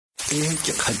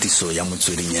ke kgatiso ya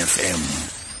Motsweding FM.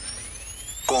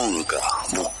 Konka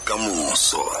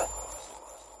bokamoso.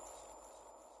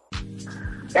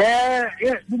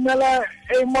 Dumela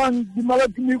Emon, dumela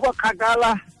timi kwa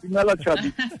kagala, dumela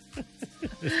Chabi.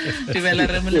 Dumela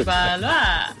re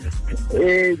Molebaloa.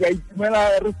 Ga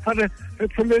dumela re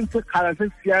tshwanetse khala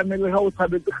se siame le ga o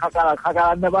tshabetse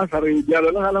kagala ne ba sa re dialo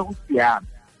le gala go siame.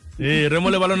 Re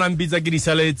Molebaloa nang bitsa ke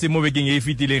disaletse mo bekeng e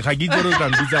fitileng ga ke itse re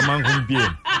ka mbitsa mang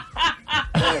gompieno.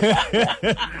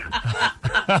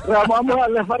 Ra mama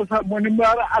le fa sa moni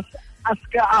mara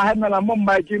aska a hemela mo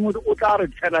making o tla re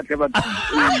tshela te batho.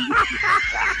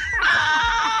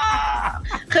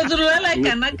 Khedruela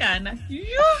kana.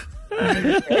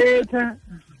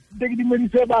 Dek di meni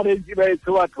se ba re di ba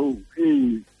etso batho.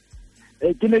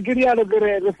 Ke ne ke rialo ke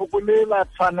re fokolela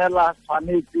tshwanela,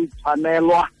 tshwanetse,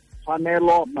 tshwanelwa,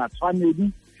 tshwanelo,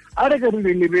 matshwanedi. A re ke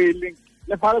re lebeleng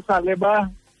le fa re sa leba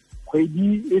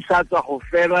kgwedi e sa tswa go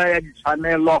fela ya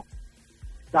ditshwanelo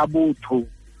tsa botho.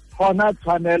 Gona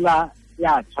tshwanela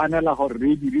ya tshwanela gore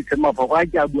re dirise mafoko a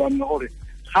ke a buang gore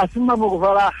ga se mafoko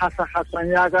fela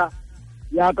gasa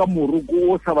yaka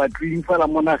moroko o sa batleng fela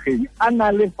mo nageng a na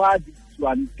le fa di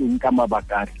tswang teng ka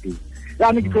mabaka a teng.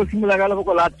 Ya ne ke tlo simolola ka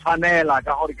lefoko la tshwanela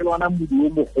ka gore ke lona modu o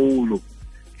mogolo.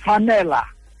 Tshwanela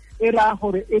e ra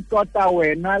gore e tota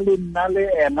wena le nna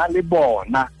le ena le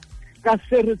bona ka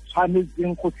se re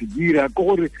tshwanetseng go se dira ke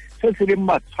gore se se le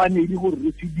matshwanedi gore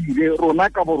re se dire rona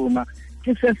ka bo rona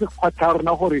ke se se kgwatha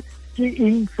rona gore ke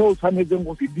eng se o tshwanetseng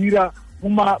go se dira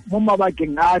mo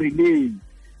mabakeng a rileng.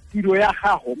 Tiro ya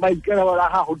gago maikarabelo a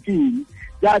gago ke eng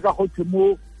jaaka go tse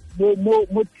mo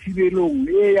thibelong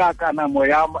e ya kanamo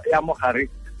ya mogare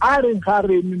a reng ga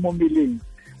re eme mo meleng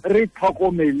re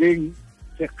tlhokomeleng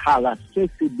sekgala se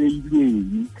se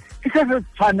beilweng ke se se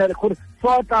tshwanela gore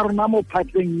fa ta rona mo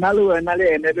phatleng na le wena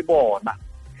le ene le bona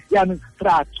yaanong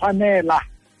ra tshwanela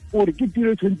gore ke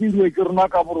tiro tshwantsiriwe ke rona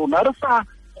ka borona re sa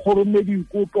goromedi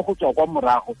kopo go tswa kwa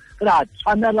morago ra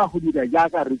tshwanela go dira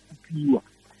jaaka re kopiwa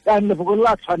yaanong lefoko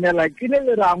la tshwanela ke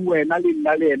le rang wena le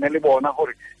nna le ene le bona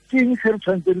gore ke eng se re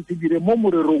tshwanetse re se dire mo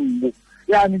morerong mo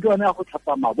yaanong ke yone ya go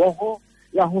tlhapa mabogo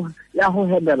ya go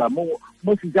hemela mo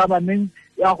sejabaneng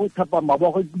ya go tlhapa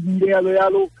mabogo ke dire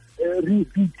yalo re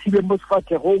thibe mo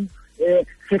sefatlhegong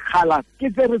sekgala ke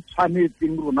tse re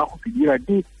tshwanetseng rona go se dira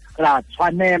ke ra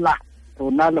tshwanela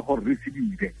rona le gore re se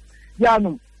dire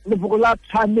yaanong lefoko la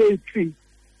tshwanetse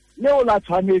leo la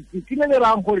tshwanetse ke le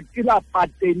rang gore ke la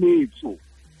pateletso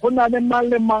go na le mang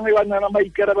le mang yo a nang le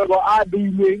maikarabelo a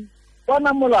beilweng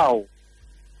bona molao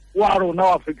wa rona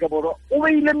wa Aforika Borwa o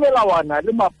beile melawana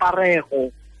le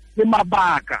maparego le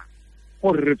mabaka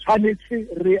gore re tshwanetse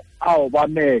re a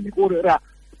obamele gore ra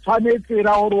tshwanetse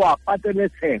ra gore wa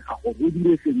pateletsega gore o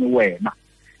dire sengwe wena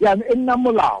yaanong e nna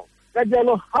molao ka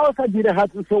jalo ga o sa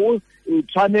diregatse se o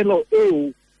tshwanelo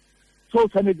eo se o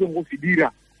tshwanetseng go se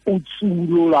dira o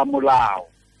tsulola molao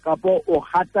kapo o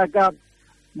gataka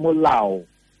molao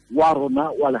wa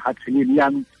rona wa lehatlheleng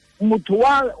yaanong motho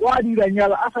wa dirang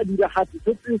yalo a sa diragatse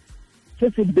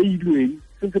se se beilweng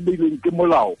ke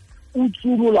molao o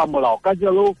tsulola molao ka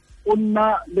jalo o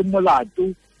nna le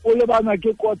molato o lebana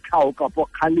ke kotlhao kapo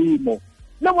kgalemo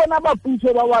le bona ba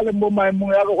puso ba ba le mo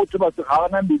maemong ya go batho ga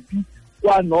bana metsi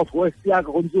kwa north west ya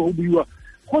go ntse go buiwa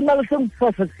go na le seng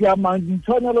sa se siamang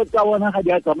ditshwanelo tsa bona ga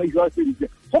di a tsamaisiwa sentle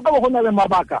go ka go na le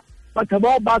mabaka batho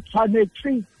ba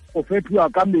tshwanetse go fetliwa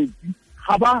ka metsi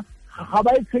ga ba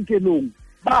itshekelong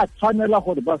ba tshwanela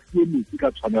gore ba sie metsi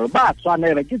ka tshwanelo ba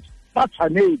tshwanela ke ba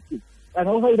tshwanetse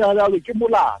kana go sa diragala ke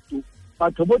molato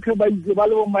batho botlhe ba itse ba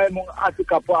le mo maemong a se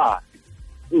kapo a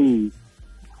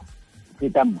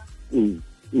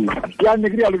ya ne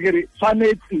ke rialo ke re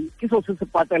tshwanetse ke so se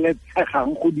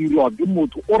pateletsegang go dirwa ke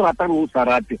motho o rata le o sa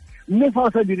rate mme fa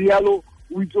o sa dire yalo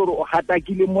o itse gore o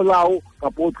gatakile molao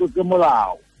kapo o tlotse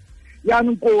molao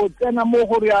yaanong ko tsena mo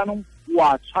gore yaanong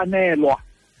wa tshwanelwa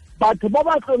batho ba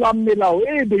ba tlolang melao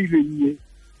e beilweng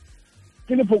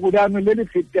ke lefoko jaanong le le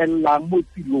fetellang mo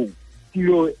tirong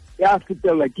tiro ya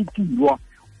fetelwa ke tirwa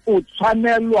o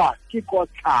tshwanelwa ke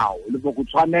kotlhao lefoko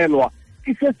tshwanelwa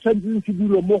ke se tshwanetseng se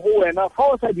dilo mo go wena fa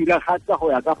o sa diragatsa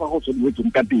go ya ka fa go tshwanetseng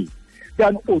ka teng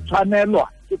jaanong o tshwanelwa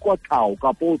ke kotlhao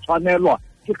kapo o tshwanelwa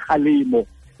ke kgalemo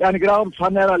yaanong ke ra gore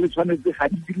tshwanela le tshwanetse ga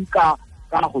di dire ka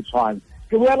go tshwana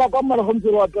ke boela kwa morago ntse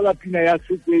re opela pina ya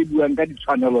setso e buang ka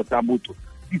ditshwanelo tsa botho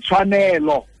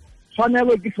ditshwanelo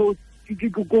tshwanelo ke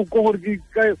gore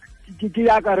ke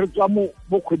yaka re tswa mo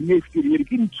kgweding e sekelele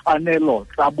ke ditshwanelo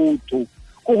tsa botho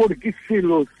ko gore ke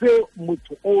selo se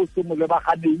motho o se mo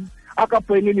lebaganeng a ka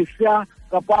poele lesea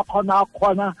kapo a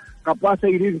kgona kapo a sa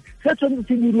ireng se tshwanetse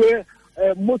se dirwe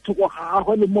motho go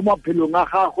gagwe le mo maphelong a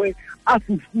gagwe a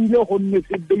se file go nne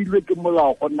se beilwe ke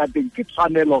molao go nna teng ke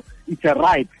tshwanelo, it's a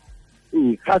right.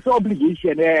 Ga se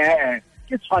obligation,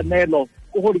 ke tshwanelo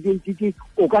go gore ke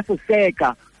o ka se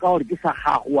seka ka gore ke sa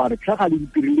gago wa re tlhaga le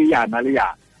dirile yana le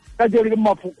yana ka jere ke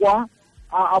mafoko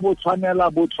a bo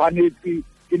tshwanela bo tshwanetse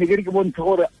ke ne ke bontshe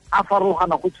gore a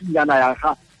farologana go tshinyana ya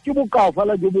ga ke bokao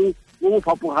fela jo bo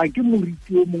fapogang ke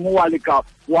moriti o mongwe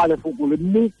wa lefoko le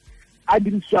mme a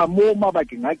dirisiwa mo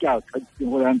mabakeng a ke a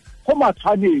tshwanetseng go yang go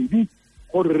matshwanedi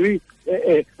gore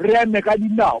re eme ka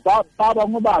dinao ba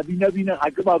bangwe ba bina-bina ga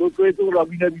ke ba rotloetse gore ba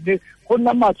bina-bine go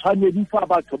nna matshwanedi fa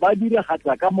batho ba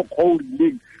diregatsa ka mokgwa o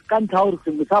rileng ka ntlha gore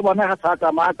sengwe sa bona ga sa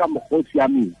tsamaya ka mokgwa o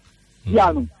siameng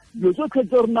jaanong dilo tsotlhe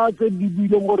tse rona tse di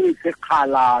buileng gore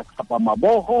sekgala kapa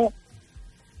mabogo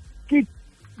ke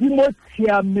di mo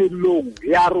tshiamelong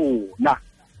ya rona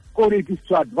gore it is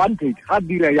to advantage ga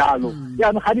dira yalo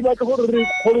jaanong ga di batle gore re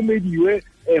kgolomediwe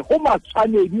go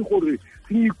matshwanedi gore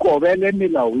re ikobele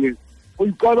melao e go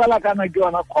ikobela kana ke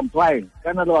yona compliance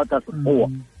kana le batla sekgowa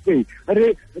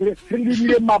re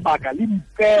lebile mabaka le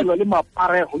dipelo le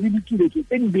maparego le dikiletso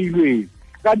tse di beilweng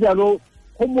ka jalo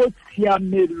go mo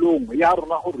tshiamelong ya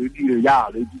rona gore re dire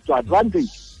yalo it is to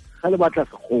advantage ga le batla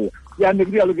sekgowa jaanong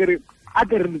ke yalo ke re a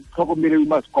ke re tlhokomele we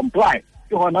must comply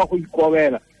ke gona go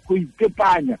ikobela go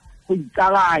itepanya go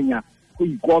itsalanya go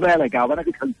ikobela ke a bona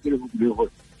ke tlhalosile go dile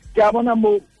gore ke a bona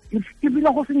mo ke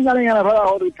bila go senyalanyana fela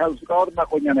gore tlhaloso ka gore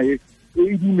nakonyana e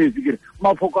dumetse kere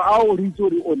mafoko a o re itse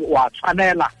gore o a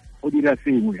tshwanela go dira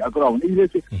sengwe a kora one ebile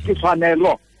ke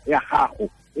tshwanelo ya gago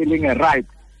e leng a right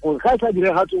gore ga e sa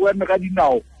diregatse o eme ka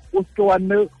dinao o seke wa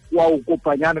nne wa o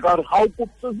kopanyana ka gore ga o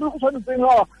se go tshwanetseng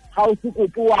ga o se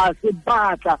kopo wa se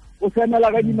batla o se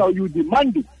emela ka dinao you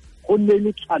demand go nne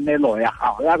le tshwanelo ya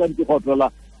gago ya ka ntse go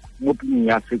tlola mo pinyeng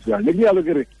ya setso le ke yalo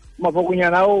kere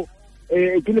mafokonyana ao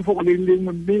ke lefoko le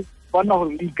lengwe mme bona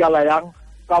gore le ikala yang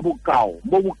ka bokao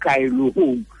mo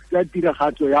bokaelong ya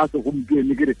tiragatso ya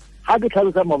segompieno kere ga ke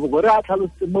tlhalosa mafoko re a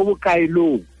tlhalositse mo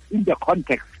bokaelong in the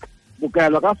context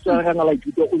bokaelo ka seagana la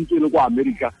ithuto o ntse le kwa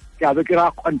America ke a be ke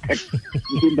ra context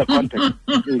in the context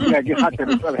ke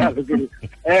gatere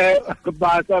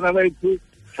ba tsana ba itse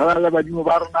tshwana le badimo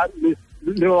ba rona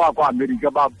le ba kwa America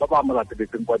ba mo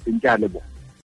lateletseng kwa teng ke a leboga